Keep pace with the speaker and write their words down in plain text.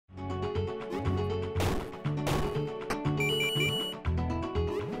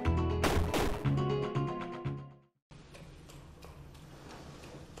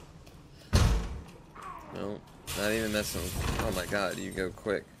Not even messing with... Oh my god, you go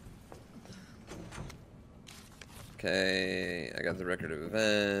quick. Okay, I got the record of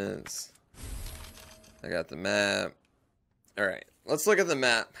events. I got the map. Alright, let's look at the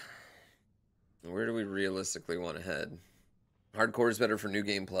map. Where do we realistically want to head? Hardcore is better for New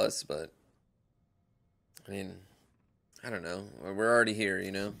Game Plus, but... I mean, I don't know. We're already here,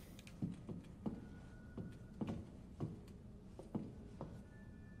 you know?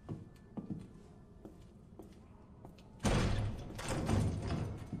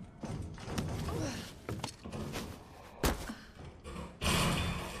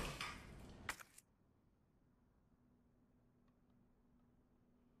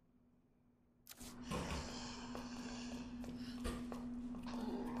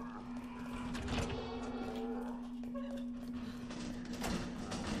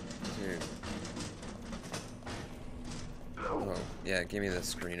 Yeah, give me the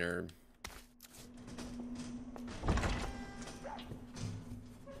screen herb.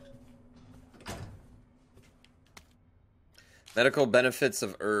 Medical benefits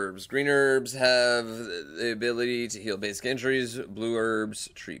of herbs. Green herbs have the ability to heal basic injuries. Blue herbs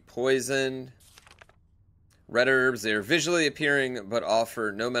treat poison. Red herbs, they are visually appearing but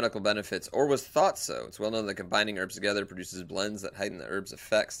offer no medical benefits, or was thought so. It's well known that combining herbs together produces blends that heighten the herb's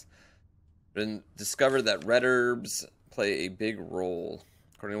effects. It's been discovered that red herbs play a big role.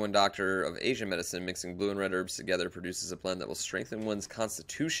 According to one doctor of Asian medicine, mixing blue and red herbs together produces a blend that will strengthen one's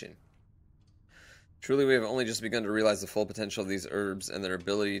constitution. Truly, we have only just begun to realize the full potential of these herbs and their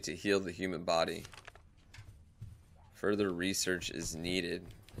ability to heal the human body. Further research is needed.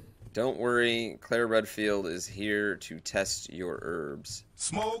 Don't worry, Claire Redfield is here to test your herbs.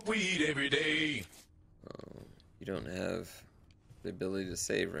 Smoke weed every day. Oh, you don't have the ability to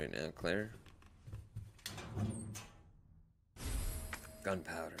save right now, Claire.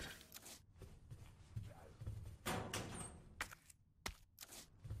 Gunpowder.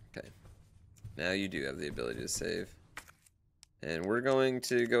 Okay. Now you do have the ability to save. And we're going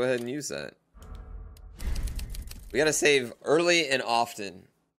to go ahead and use that. We gotta save early and often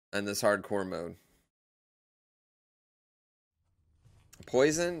in this hardcore mode.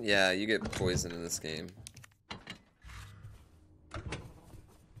 Poison? Yeah, you get poison in this game.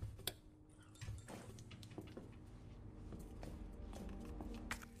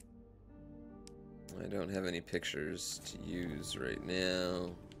 I don't have any pictures to use right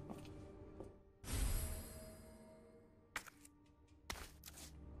now.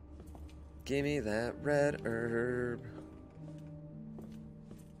 Give me that red herb.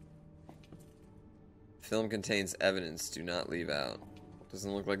 Film contains evidence. Do not leave out.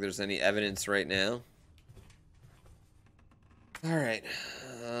 Doesn't look like there's any evidence right now. Alright.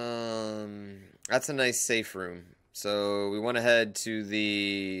 That's a nice safe room. So we want to head to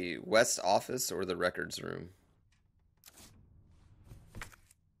the west office or the records room.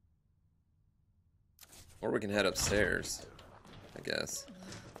 Or we can head upstairs, I guess.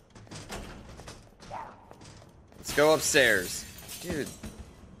 Let's go upstairs. Dude,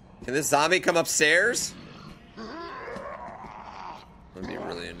 can this zombie come upstairs? I'm gonna be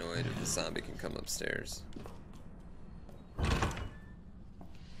really annoyed if the zombie can come upstairs.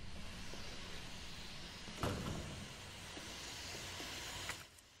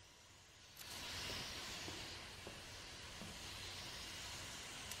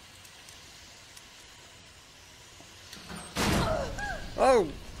 Oh!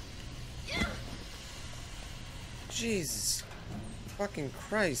 Jesus fucking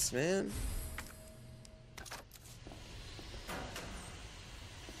Christ, man.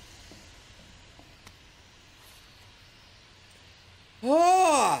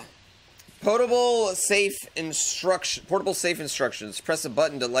 Oh! Portable safe instructions. Press a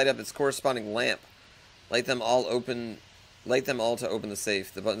button to light up its corresponding lamp. Light them all to open the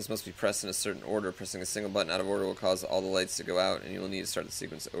safe. The buttons must be pressed in a certain order. Pressing a single button out of order will cause all the lights to go out, and you will need to start the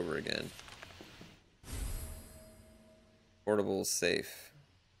sequence over again. Portable safe.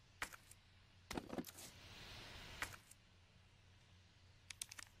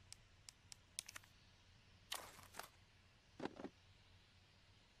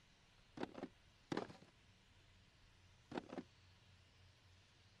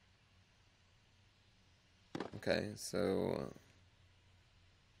 Okay, so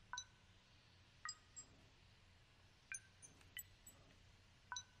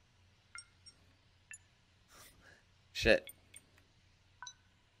shit.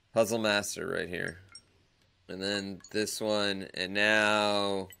 Puzzle Master right here. And then this one, and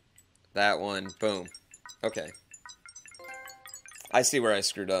now that one. Boom. Okay. I see where I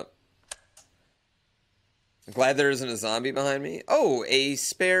screwed up. I'm glad there isn't a zombie behind me. Oh, a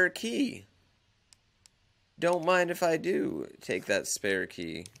spare key. Don't mind if I do. Take that spare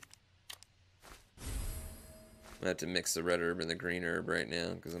key. I have to mix the red herb and the green herb right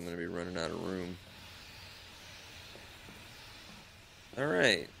now because I'm going to be running out of room.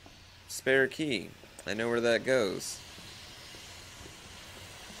 Alright. Spare key. I know where that goes.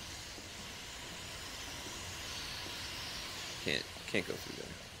 Can't go through there.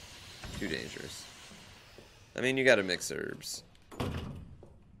 Too dangerous. I mean, you gotta mix herbs.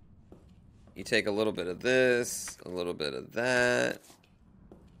 You take a little bit of this, a little bit of that.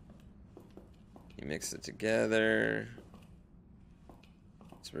 You mix it together.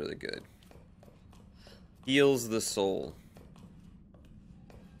 It's really good. Heals the soul.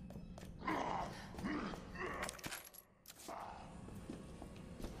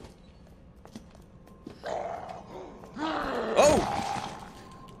 Oh!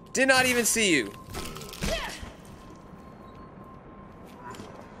 Did not even see you.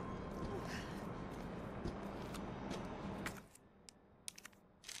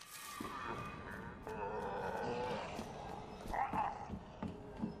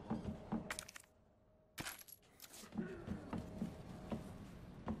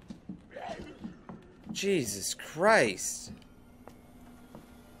 Jesus Christ.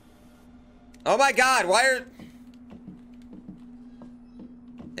 Oh my God, why are...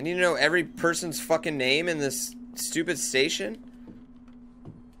 I need to know every person's fucking name in this stupid station?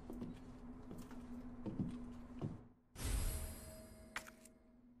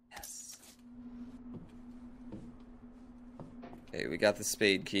 Yes. Okay, we got the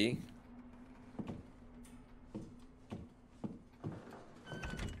spade key.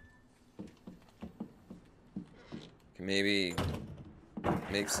 Can maybe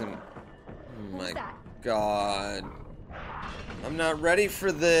make some... Oh my God. I'm not ready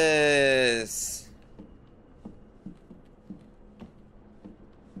for this.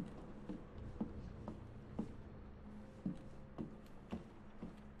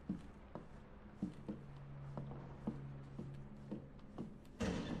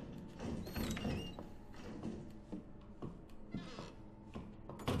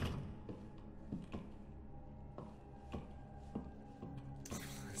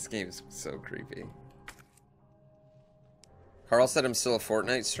 This game is so creepy. Carl said I'm still a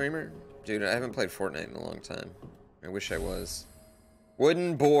Fortnite streamer. Dude, I haven't played Fortnite in a long time. I wish I was.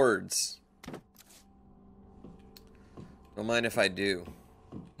 Wooden boards. Don't mind if I do.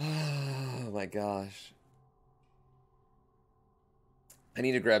 Oh my gosh. I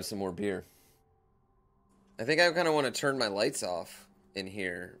need to grab some more beer. I think I kind of want to turn my lights off in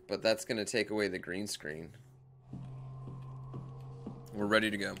here, but that's going to take away the green screen. We're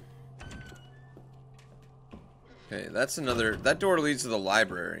ready to go. Okay, that's another... That door leads to the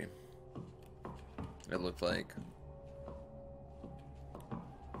library. It looked like.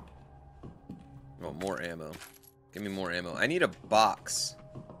 Oh, more ammo. Give me more ammo. I need a box.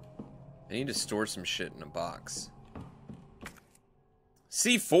 I need to store some shit in a box.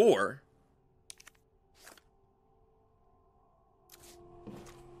 C4?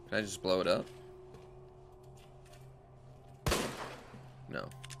 Can I just blow it up? No.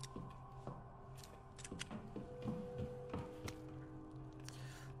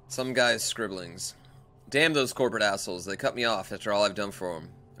 Some guy's scribblings. Damn those corporate assholes. They cut me off after all I've done for them.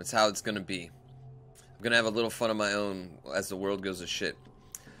 That's how it's gonna be. I'm gonna have a little fun of my own as the world goes to shit.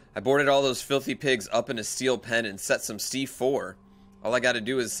 I boarded all those filthy pigs up in a steel pen and set some C4. All I gotta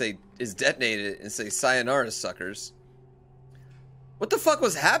do is detonate it and say sayonara, suckers. What the fuck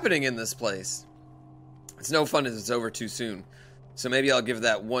was happening in this place? It's no fun as it's over too soon. So maybe I'll give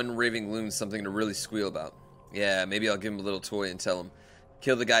that one raving loon something to really squeal about. Yeah, maybe I'll give him a little toy and tell him,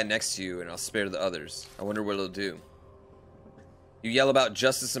 kill the guy next to you and I'll spare the others. I wonder what it'll do. You yell about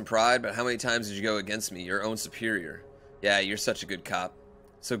justice and pride, but how many times did you go against me, your own superior? Yeah, you're such a good cop.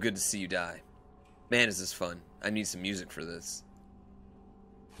 So good to see you die. Man, is this fun. I need some music for this.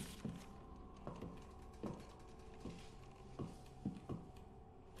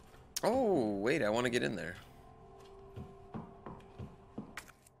 Oh, wait, I want to get in there.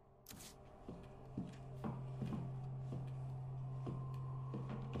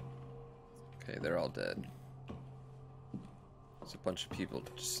 Okay, they're all dead. There's a bunch of people,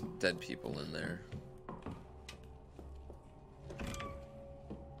 just dead people in there.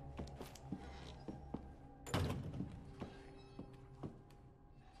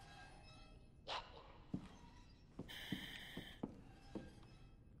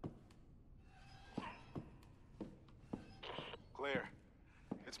 Claire,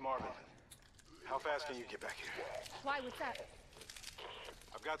 it's Marvin. How fast can you get back here? Why? What's that?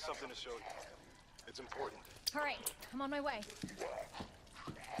 I've got something to show you. It's important. All right, I'm on my way.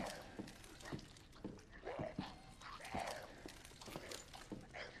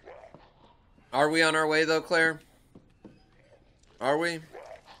 Are we on our way, though, Claire? Are we?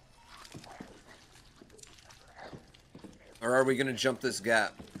 Or are we going to jump this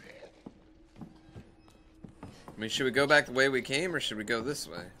gap? I mean, should we go back the way we came, or should we go this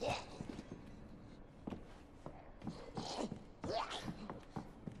way?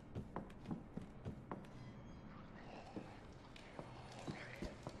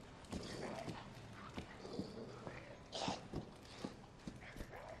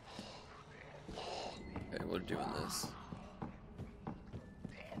 Okay, we're doing this.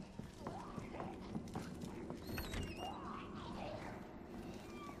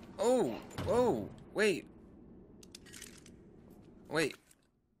 Oh, whoa, wait. Wait.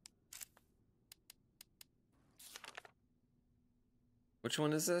 Which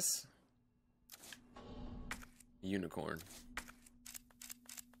one is this? Unicorn.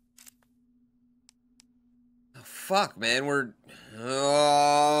 Oh, fuck, man, we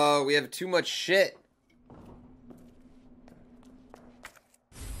have too much shit.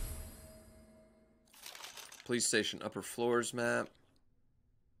 Police station upper floors map.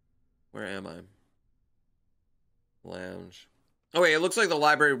 Where am I? Lounge. Oh wait, it looks like the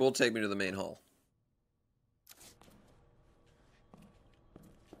library will take me to the main hall.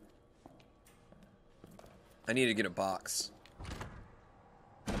 I need to get a box.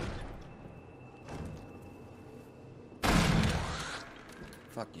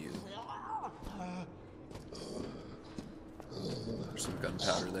 Fuck you. There's some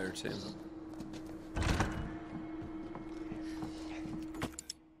gunpowder there too.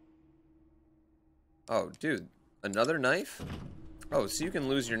 Oh, dude, another knife? Oh, so you can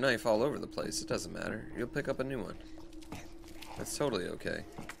lose your knife all over the place. It doesn't matter. You'll pick up a new one. That's totally okay.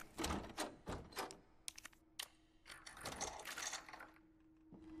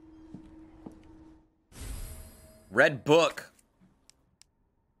 Red book.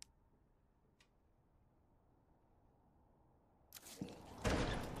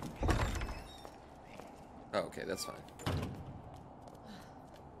 Oh, okay, that's fine.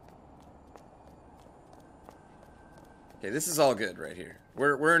 Okay, this is all good right here.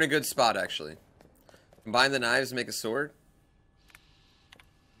 We're in a good spot, actually. Combine the knives, make a sword.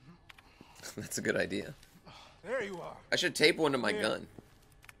 That's a good idea. There you are. I should tape one to my Here. gun.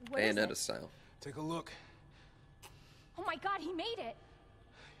 What is Bayonetta it? style. Take a look. Oh my god, he made it!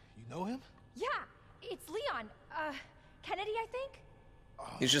 You know him? Yeah, it's Leon. Kennedy, I think?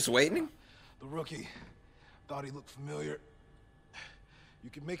 He's just waiting? The rookie. Thought he looked familiar. You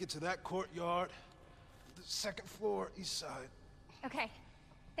can make it to that courtyard. The second floor, east side. Okay.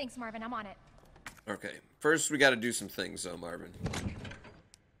 Thanks, Marvin. I'm on it. Okay, first we gotta do some things though, Marvin.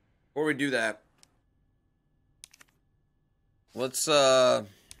 Before we do that, let's store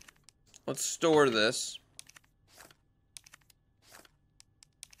this.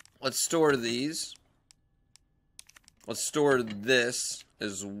 Let's store these. Let's store this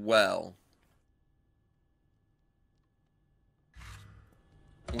as well.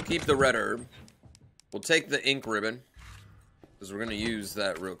 We'll keep the red herb. We'll take the ink ribbon, because we're going to use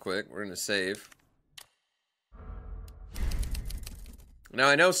that real quick. We're going to save. Now,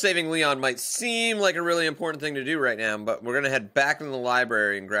 I know saving Leon might seem like a really important thing to do right now, but we're going to head back into the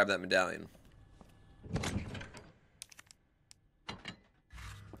library and grab that medallion. I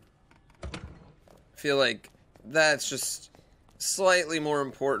feel like that's just slightly more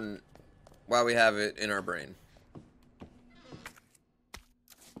important while we have it in our brain.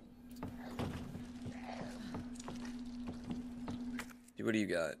 What do you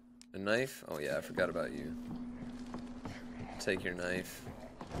got? A knife? Oh yeah, I forgot about you. Take your knife.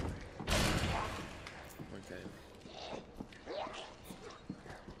 Okay.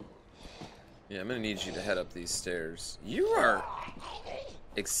 Yeah, I'm gonna need you to head up these stairs. You are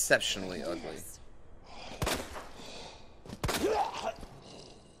exceptionally ugly.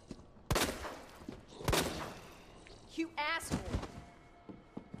 You asshole!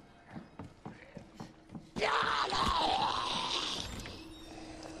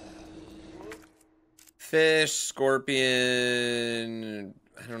 Fish, scorpion...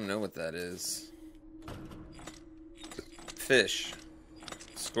 I don't know what that is. Fish.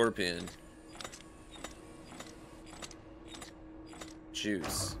 Scorpion.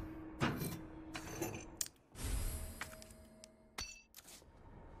 Juice. Oh,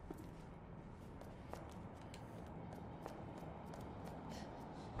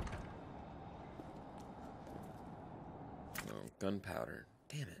 gunpowder.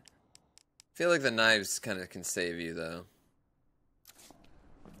 Damn it. I feel like the knives kind of can save you, though.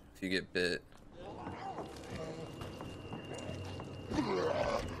 If you get bit.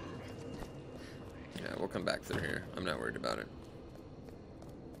 Yeah, we'll come back through here. I'm not worried about it.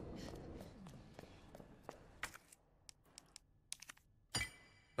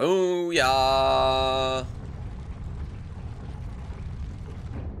 Booyah!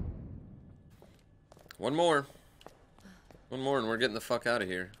 One more. One more and we're getting the fuck out of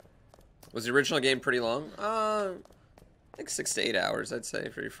here. Was the original game pretty long? I think 6 to 8 hours, I'd say,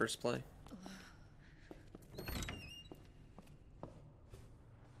 for your first play.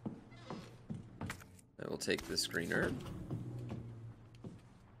 I will take this green herb.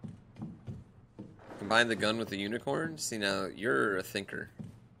 Combine the gun with the unicorn. See, now you're a thinker.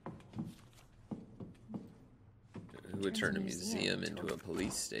 Who would turn a museum into a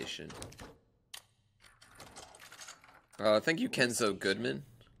police station? Thank you, Kenzo Goodman,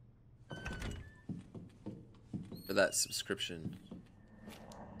 for that subscription.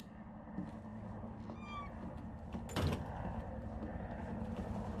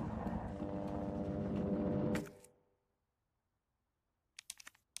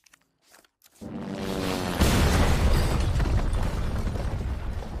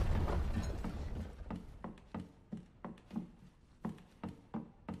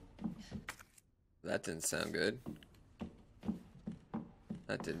 That didn't sound good.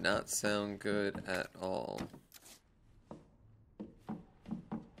 That did not sound good at all.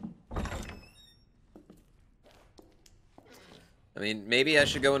 I mean, maybe I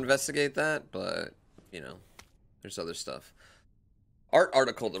should go investigate that, but, you know, there's other stuff. Art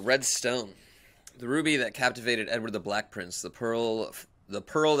article, the Red Stone. The ruby that captivated Edward the Black Prince, the pearl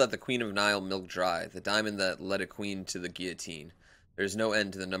that the Queen of Nile milked dry, the diamond that led a queen to the guillotine. There is no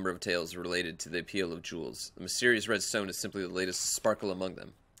end to the number of tales related to the appeal of jewels. The mysterious red stone is simply the latest sparkle among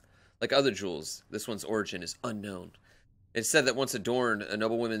them. Like other jewels, this one's origin is unknown. It's said that once adorned a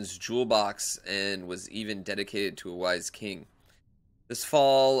noblewoman's jewel box and was even dedicated to a wise king. This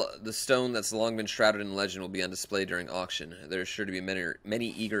fall, the stone that's long been shrouded in legend will be on display during auction. There are sure to be many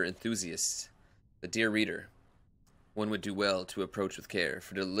eager enthusiasts. But dear reader, one would do well to approach with care.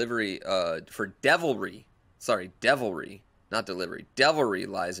 Devilry, not delivery. Devilry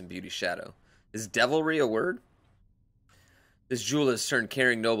lies in beauty's shadow. Is devilry a word? This jewel has turned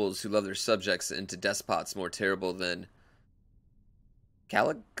caring nobles who love their subjects into despots more terrible than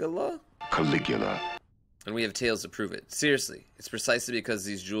Caligula? And we have tales to prove it. Seriously, it's precisely because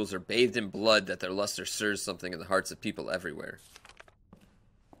these jewels are bathed in blood that their luster stirs something in the hearts of people everywhere.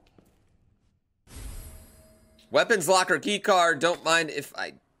 Weapons locker keycard. Don't mind if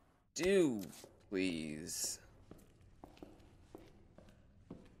I do, please.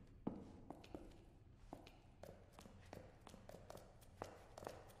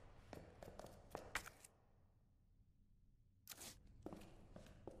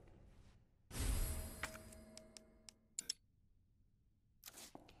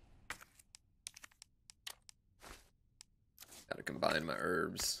 Gotta combine my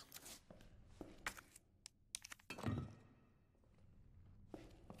herbs.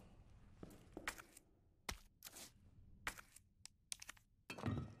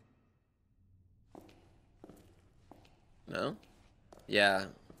 No? Yeah.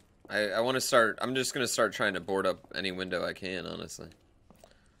 I want to start... I'm just going to start trying to board up any window I can, honestly.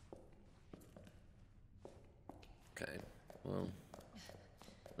 Okay. Well,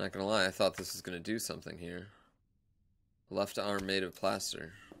 not going to lie, I thought this was going to do something here. Left arm made of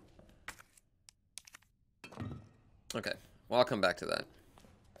plaster. Okay. Well, I'll come back to that.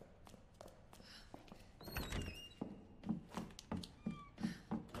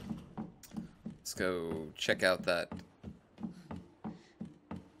 Let's go check out that...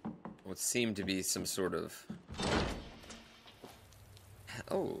 what seemed to be some sort of...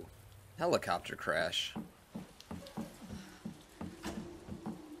 oh, helicopter crash.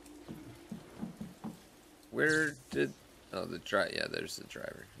 Where did... oh, the driver... yeah, there's the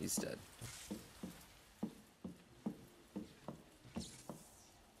driver. He's dead.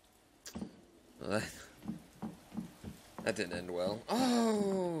 Well, that didn't end well.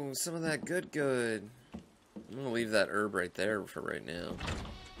 Oh, some of that good. I'm gonna leave that herb right there for right now.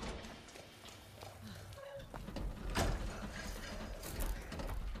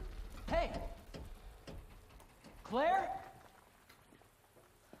 Hey! Claire?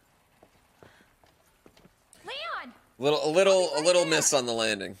 Leon! A little miss on the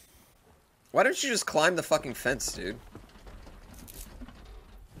landing. Why don't you just climb the fucking fence, dude?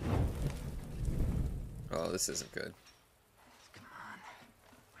 Oh, this isn't good. Come on.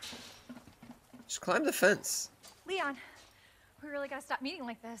 Just climb the fence. Leon, we really gotta stop meeting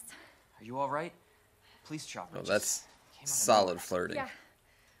like this. Are you alright? Please, Chopper. Oh, that's solid flirting. Yeah,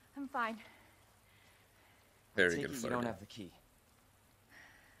 I'm fine. Very good flirting. You don't have the key.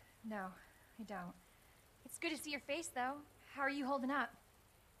 No, I don't. It's good to see your face, though. How are you holding up?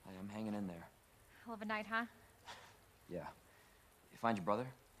 I'm hanging in there. Hell of a night, huh? Yeah. You find your brother?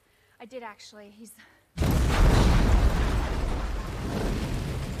 I did actually. He's...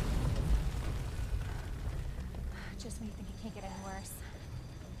 Just when you think it can't get any worse.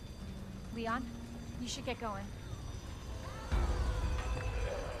 Leon, you should get going.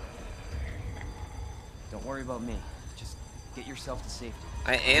 Don't worry about me. Just get yourself to safety.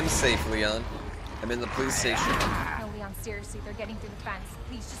 I am safe, Leon. I'm in the police station. No, Leon, seriously, they're getting through the fence.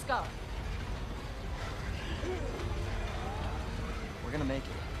 Please, just go. We're gonna make it.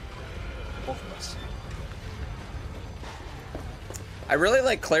 Both of us. I really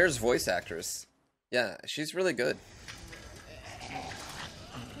like Claire's voice actress. Yeah, she's really good. Hey,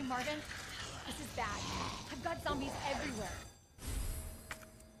 Marvin, this is bad. I've got zombies everywhere.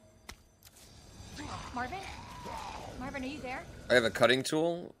 Marvin? Marvin, are you there? I have a cutting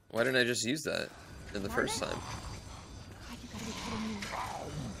tool. Why didn't I just use that in the Marvin? first time? God, you gotta be kidding me.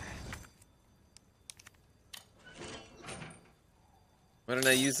 Why didn't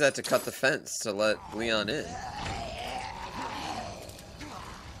I use that to cut the fence to let Leon in?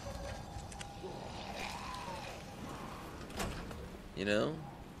 You know?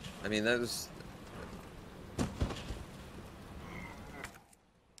 I mean, that was...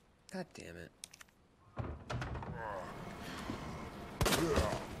 God damn it.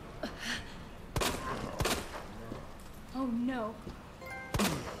 Oh no.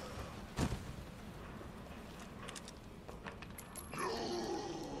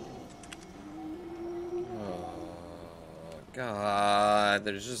 Oh, God.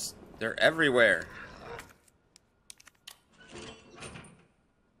 They're everywhere.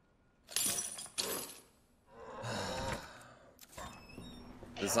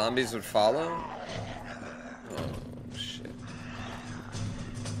 The zombies would follow? Oh, shit.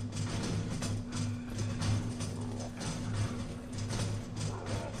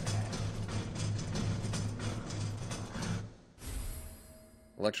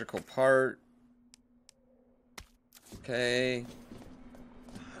 Electrical part. Okay.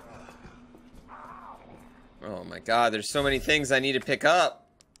 Oh my God, there's so many things I need to pick up.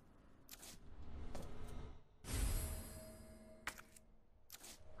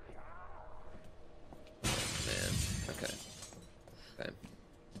 Man, okay. Okay.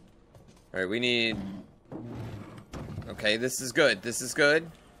 Alright, we need... Okay, this is good. This is good.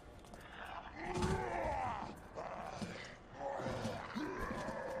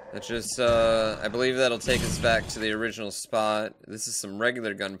 That's just, I believe that'll take us back to the original spot. This is some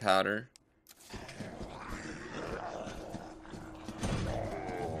regular gunpowder.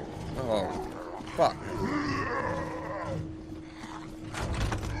 Oh, fuck.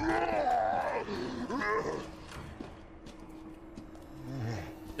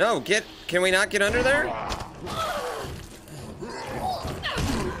 No, can we not get under there?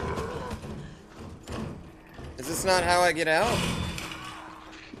 Is this not how I get out?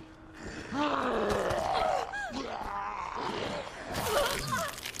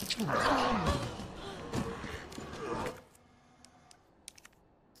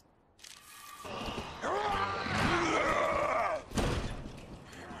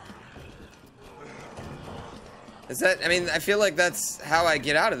 Is that, I mean, I feel like that's how I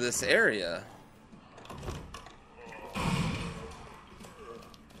get out of this area.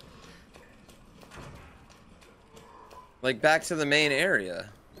 Like, back to the main area.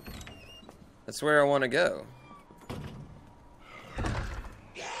 That's where I want to go.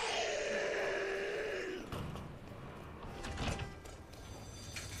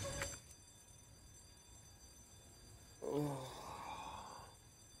 Oh.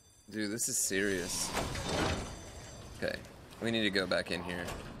 Dude, this is serious. Okay, we need to go back in here.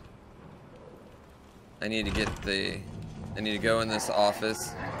 I need to go in this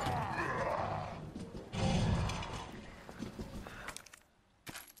office.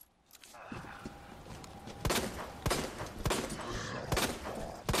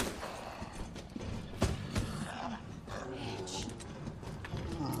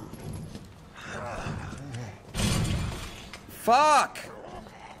 Fuck!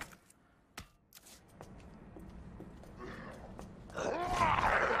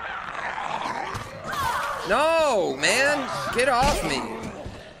 No, man! Get off me!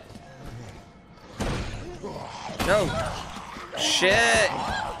 No! Shit!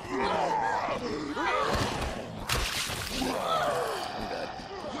 I'm dead.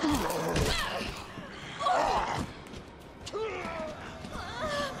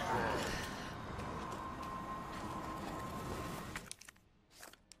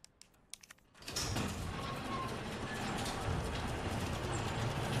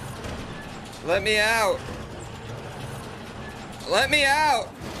 Let me out! Let me out!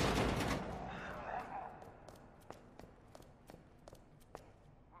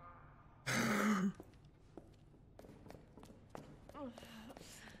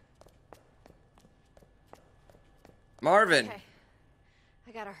 Marvin! Okay.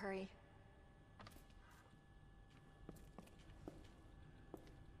 I gotta hurry.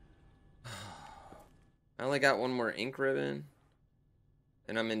 I only got one more ink ribbon.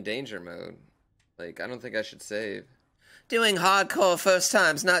 And I'm in danger mode. Like, I don't think I should save. Doing hardcore first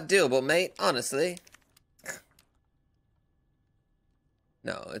time's not doable, mate. Honestly.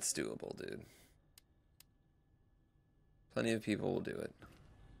 No, it's doable, dude. Plenty of people will do it.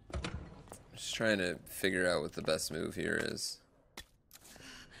 Just trying to figure out what the best move here is.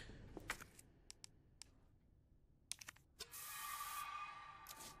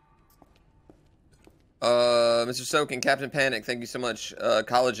 Mr. Soak and Captain Panic, thank you so much.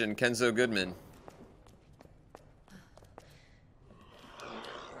 Collagen, Kenzo Goodman.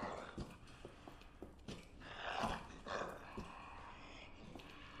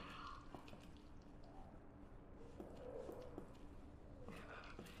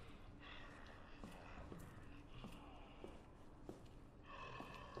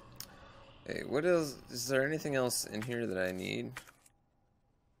 Hey, what is there anything else in here that I need?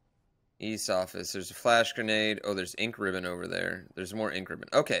 East office. There's a flash grenade. Oh, there's ink ribbon over there. There's more ink ribbon.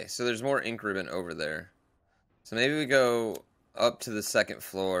 Okay, so there's more ink ribbon over there. So maybe we go up to the second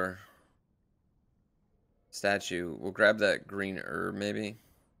floor. Statue. We'll grab that green herb, maybe.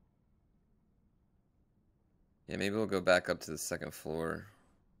 Yeah, maybe we'll go back up to the second floor.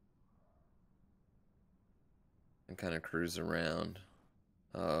 And kind of cruise around.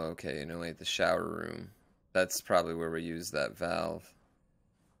 Oh, okay. No, wait. The shower room. That's probably where we use that valve.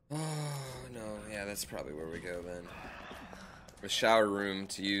 Oh, no. Yeah, that's probably where we go then. The shower room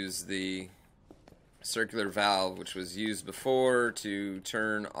to use the circular valve, which was used before to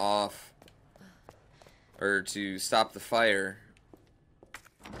turn off or to stop the fire.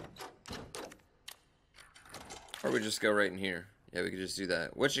 Or we just go right in here. Yeah, we could just do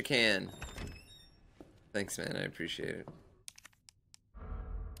that. What you can. Thanks, man. I appreciate it.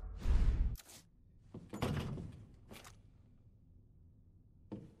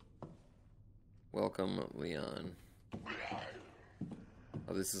 Welcome, Leon.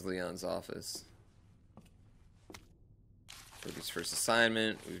 Oh, this is Leon's office. Rookie first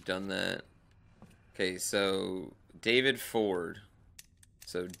assignment. We've done that. Okay, so David Ford.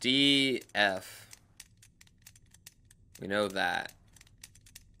 So DF. We know that.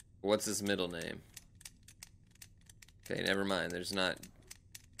 What's his middle name? Okay, never mind. There's not...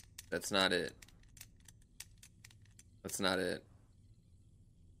 That's not it. That's not it.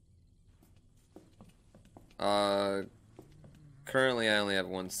 Currently I only have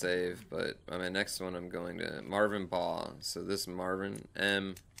one save, but on my next one I'm going to Marvin Baugh. So this Marvin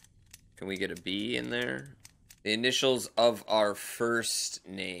M. Can we get a B in there? The initials of our first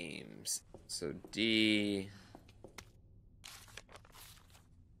names. So D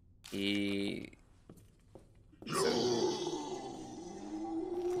E.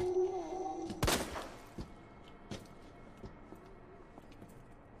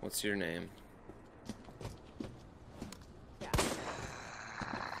 What's your name?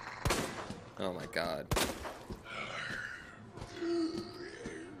 Oh my god.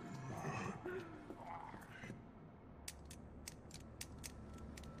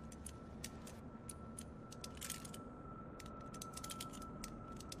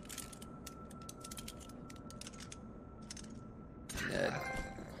 Ned.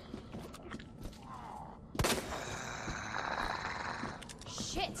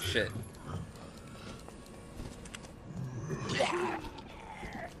 Shit. Shit.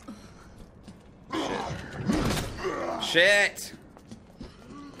 Shit!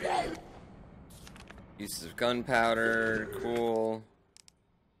 Use of gunpowder, cool.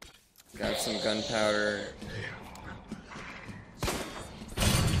 Got some gunpowder.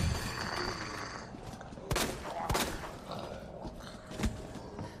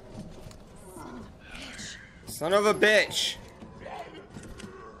 Son of a bitch!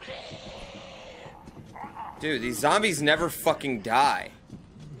 Dude, these zombies never fucking die.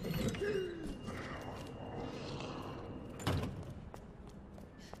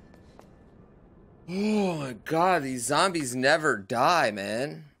 Oh my god, these zombies never die,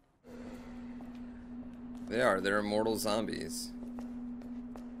 man. They're immortal zombies.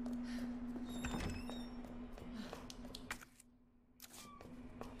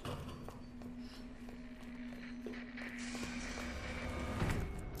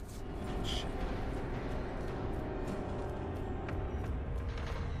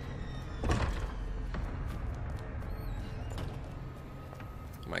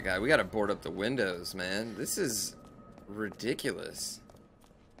 Oh my god, we gotta board up the windows, man. This is ridiculous.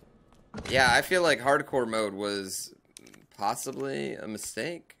 Yeah, I feel like hardcore mode was possibly a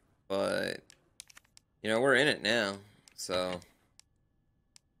mistake, but, you know, we're in it now. So,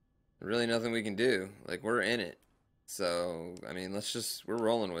 really nothing we can do. Like, we're in it. So, I mean, we're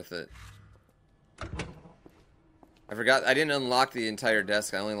rolling with it. I forgot, I didn't unlock the entire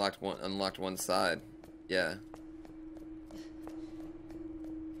desk. I only unlocked one side. Yeah.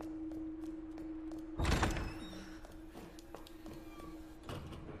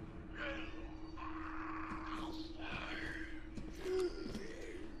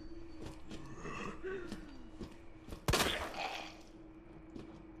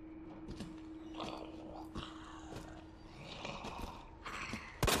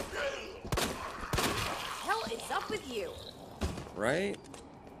 Hell is up with you? Right?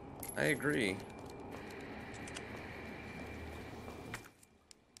 I agree.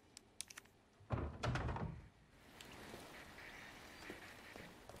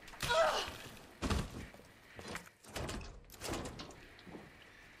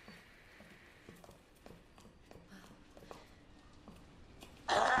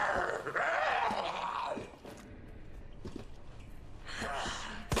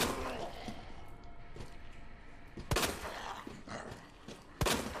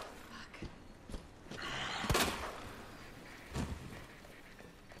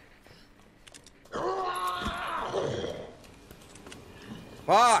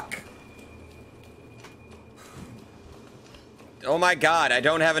 Fuck! Oh my god, I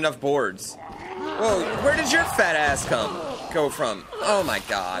don't have enough boards. Whoa, where did your fat ass go from? Oh my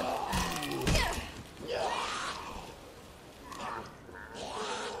god.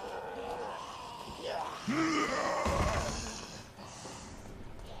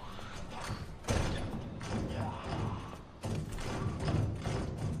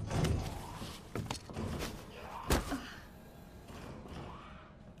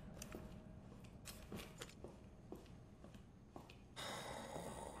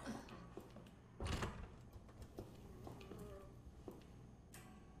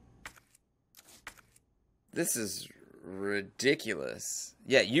 This is ridiculous.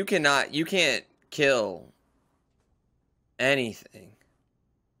 Yeah, you can't kill anything.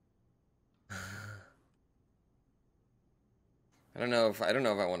 I don't know if I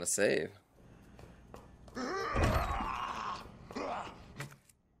want to save.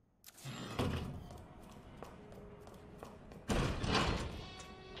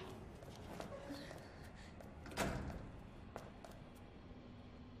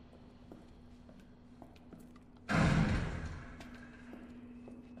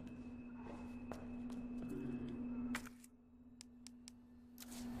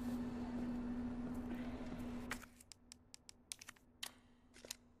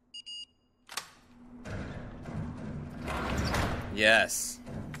 Yes.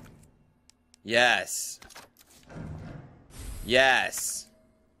 Yes. Yes.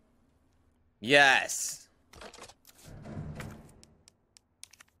 Yes.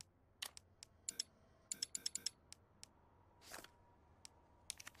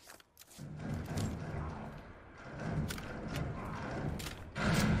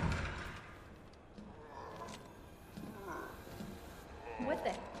 What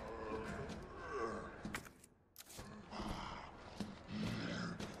the?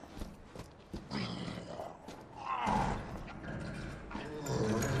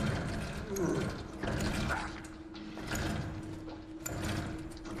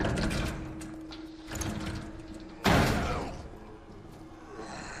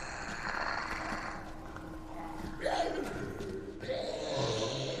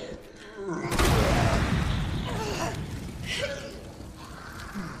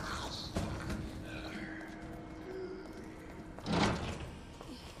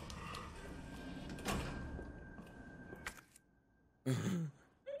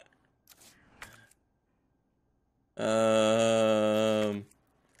 Um.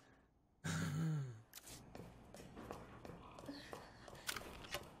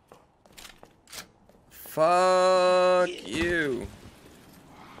 Fuck you.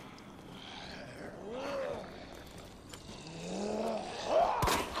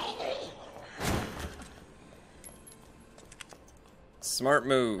 Smart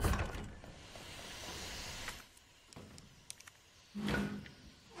move.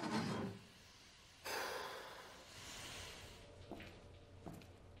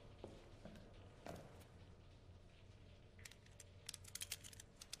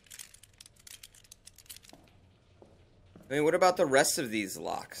 I mean, what about the rest of these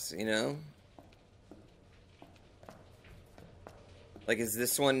locks, you know? Like, is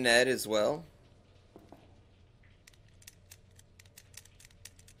this one Ned as well?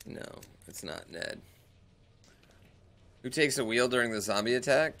 No, it's not Ned. Who takes a wheel during the zombie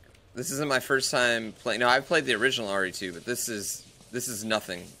attack? This isn't my first time playing. No, I've played the original RE2, but this is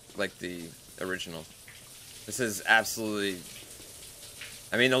nothing like the original. This is absolutely...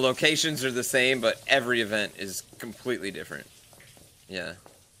 I mean, the locations are the same, but every event is completely different. Yeah.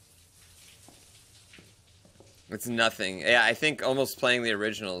 It's nothing. Yeah, I think almost playing the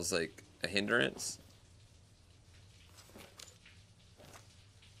original is like a hindrance.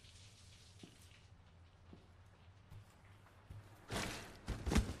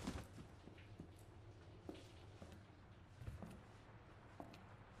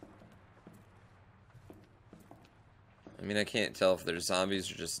 I mean, I can't tell if they're zombies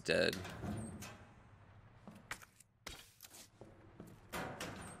or just dead.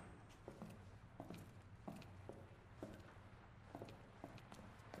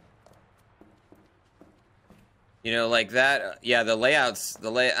 You know, like that, yeah, the layout's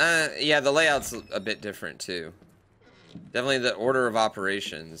a bit different too. Definitely the order of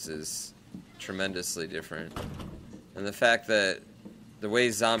operations is tremendously different. And the fact that the way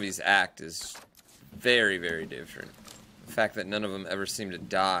zombies act is very, very different. The fact that none of them ever seem to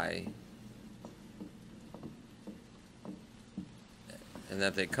die. And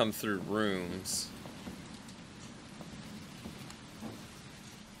that they come through rooms.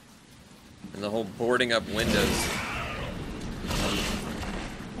 And the whole boarding up windows.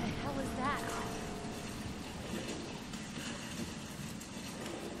 What the hell is that? Bitch.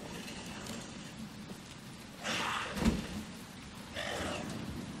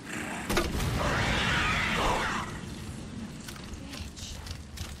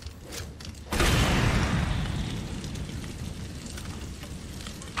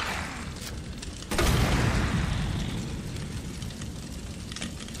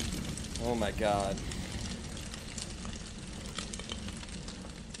 Oh my god.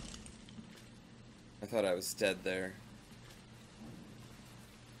 I thought I was dead there.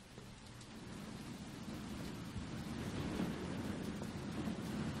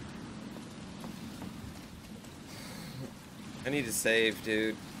 I need to save,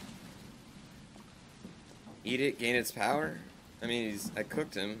 dude. Eat it, gain its power? I mean, I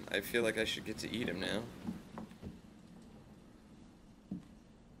cooked him. I feel like I should get to eat him now.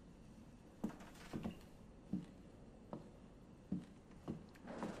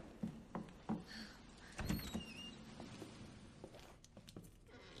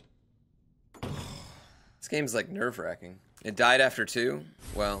 This game's like nerve-wracking. It died after 2?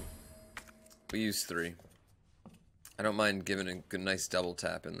 Well, we used 3. I don't mind giving a good, nice double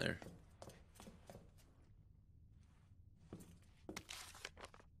tap in there.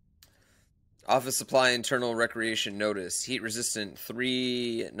 Office supply internal recreation notice. Heat resistant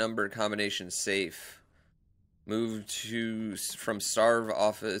 3 number combination safe. Moved from Star's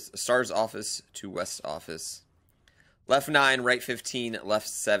office to West office. Left 9, right 15, left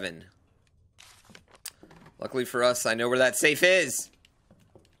 7. Luckily for us, I know where that safe is.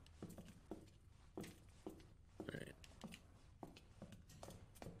 Alright.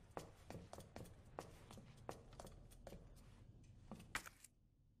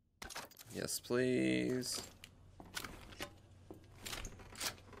 Yes, please.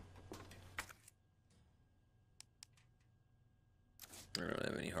 I don't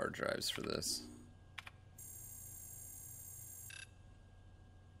have any hard drives for this.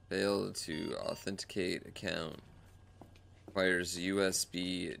 Failed to authenticate account. Requires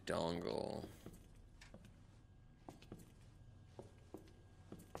USB dongle.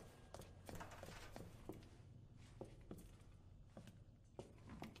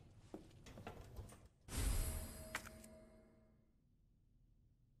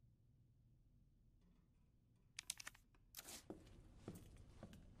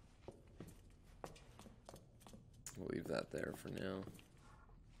 We'll leave that there for now.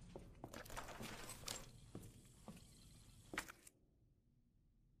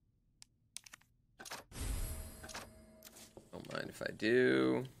 Don't mind if I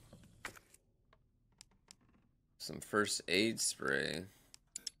do. Some first aid spray.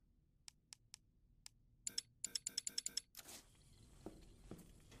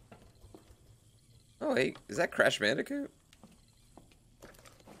 Oh wait, is that Crash Bandicoot?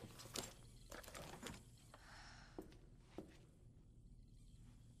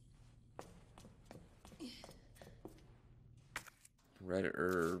 Red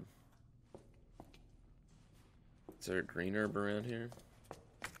herb. Is there a green herb around here?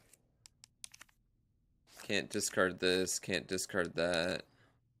 Can't discard this, can't discard that.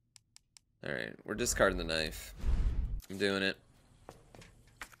 Alright, we're discarding the knife. I'm doing it.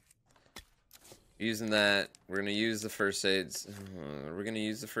 Using that, we're gonna use the first aids. Are we gonna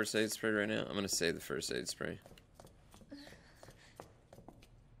use the first aid spray right now? I'm gonna save the first aid spray.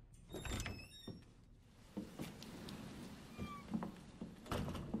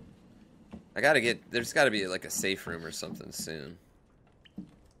 There's gotta be like a safe room or something soon.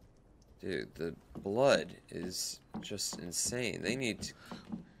 Dude, the blood is just insane. They need to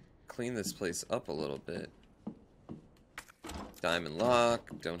clean this place up a little bit. Diamond lock,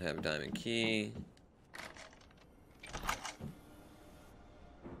 don't have a diamond key.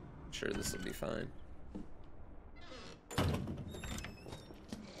 Sure, this will be fine.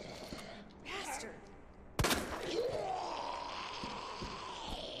 Bastard.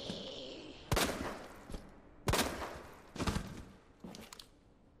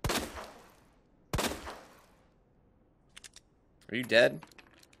 Are you dead?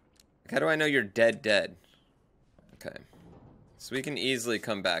 How do I know you're dead? Okay. So we can easily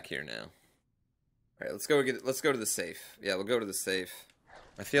come back here now. Alright, let's go to the safe. Yeah, we'll go to the safe.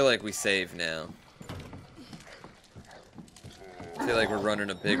 I feel like we save now. I feel like we're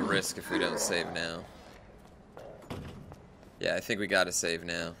running a big risk if we don't save now. Yeah, I think we gotta save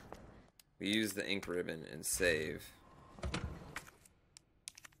now. We use the ink ribbon and save.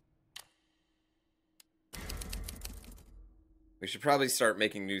 We should probably start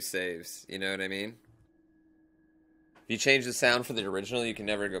making new saves, you know what I mean? If you change the sound for the original, you can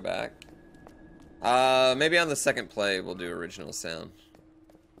never go back. Maybe on the second play we'll do original sound.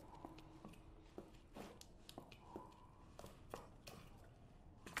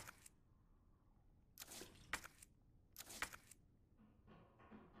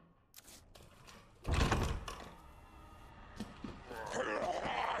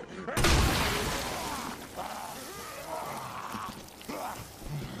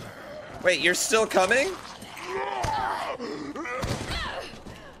 Wait, you're still coming?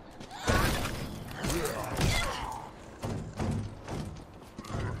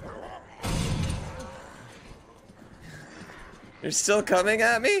 You're still coming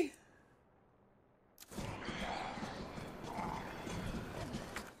at me?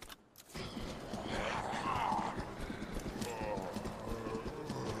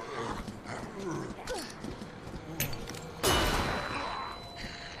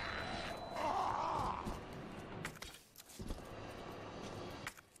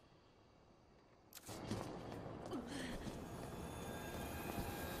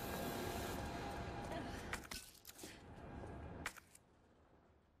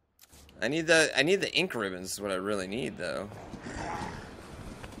 I need the ink ribbons is what I really need though.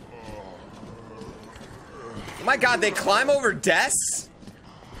 Oh my god, they climb over desks?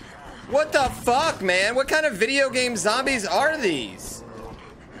 What the fuck, man? What kind of video game zombies are these?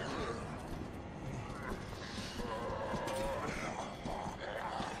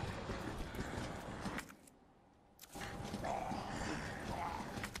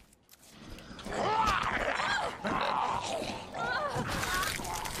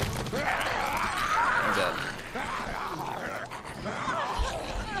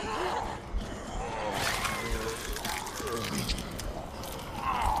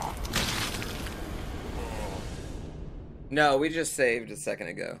 No, we just saved a second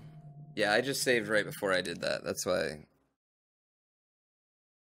ago. Yeah, I just saved right before I did that. That's why.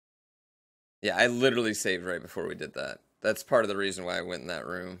 Yeah, I literally saved right before we did that. That's part of the reason why I went in that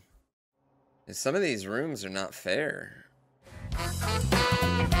room. Some of these rooms are not fair.